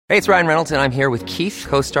Hey, it's Ryan Reynolds, and I'm here with Keith,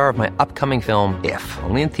 co-star of my upcoming film, If,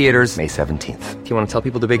 only in theaters May 17th. Do you want to tell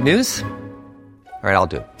people the big news? All right, I'll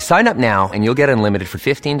do it. Sign up now and you'll get unlimited for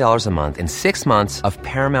 $15 a month and 6 months of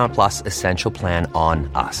Paramount Plus Essential Plan on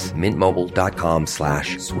us.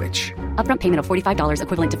 MintMobile.com/switch. Upfront payment of $45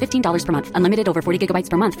 equivalent to $15 per month. Unlimited over 40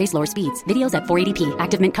 gigabytes per month. Face lower speeds. Videos at 480p.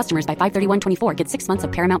 Active Mint customers by 531.24 get 6 months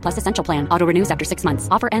of Paramount Plus Essential Plan. Auto renews after 6 months.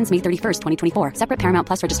 Offer ends May 31st, 2024. Separate Paramount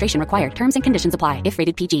Plus registration required. Terms and conditions apply if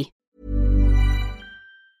rated PG.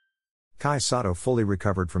 Kai Sotto fully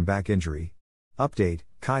recovered from back injury. Update: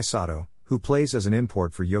 Kai Sotto, who plays as an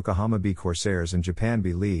import for Yokohama B Corsairs and Japan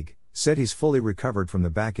B League, said he's fully recovered from the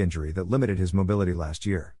back injury that limited his mobility last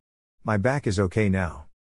year. "My back is okay now.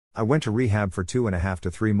 I went to rehab for 2.5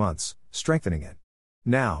 to 3 months, strengthening it.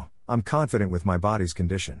 Now, I'm confident with my body's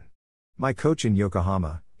condition. My coach in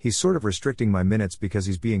Yokohama, he's sort of restricting my minutes because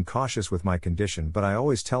he's being cautious with my condition, but I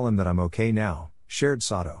always tell him that I'm okay now," shared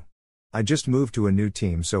Sotto. "I just moved to a new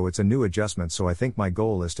team, so it's a new adjustment, so I think my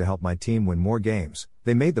goal is to help my team win more games.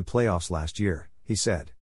 They made the playoffs last year," he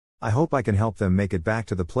said. "I hope I can help them make it back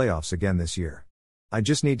to the playoffs again this year. I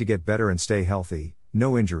just need to get better and stay healthy,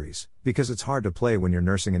 no injuries, because it's hard to play when you're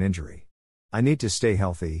nursing an injury. I need to stay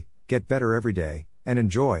healthy, get better every day, and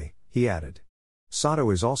enjoy," he added. Sotto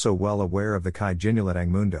is also well aware of the Kai Ginulatang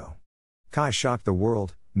Mundo. Kai shocked the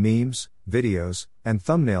world, memes, videos, and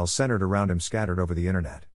thumbnails centered around him scattered over the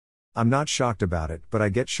internet. "I'm not shocked about it, but I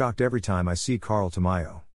get shocked every time I see Carl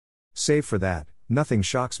Tamayo. Save for that, nothing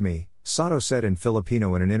shocks me," Sotto said in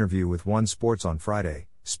Filipino in an interview with One Sports on Friday,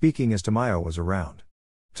 speaking as Tamayo was around.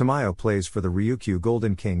 Tamayo plays for the Ryukyu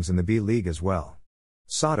Golden Kings in the B League as well.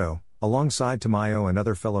 Sotto, alongside Tamayo and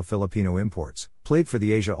other fellow Filipino imports, played for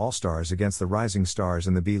the Asia All-Stars against the Rising Stars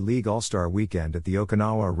in the B League All-Star Weekend at the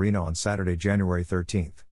Okinawa Arena on Saturday, January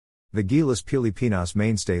 13th. The Gilas Pilipinas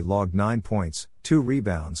mainstay logged 9 points, 2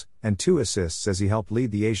 rebounds, and 2 assists as he helped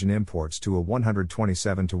lead the Asian imports to a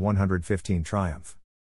 127-115 triumph.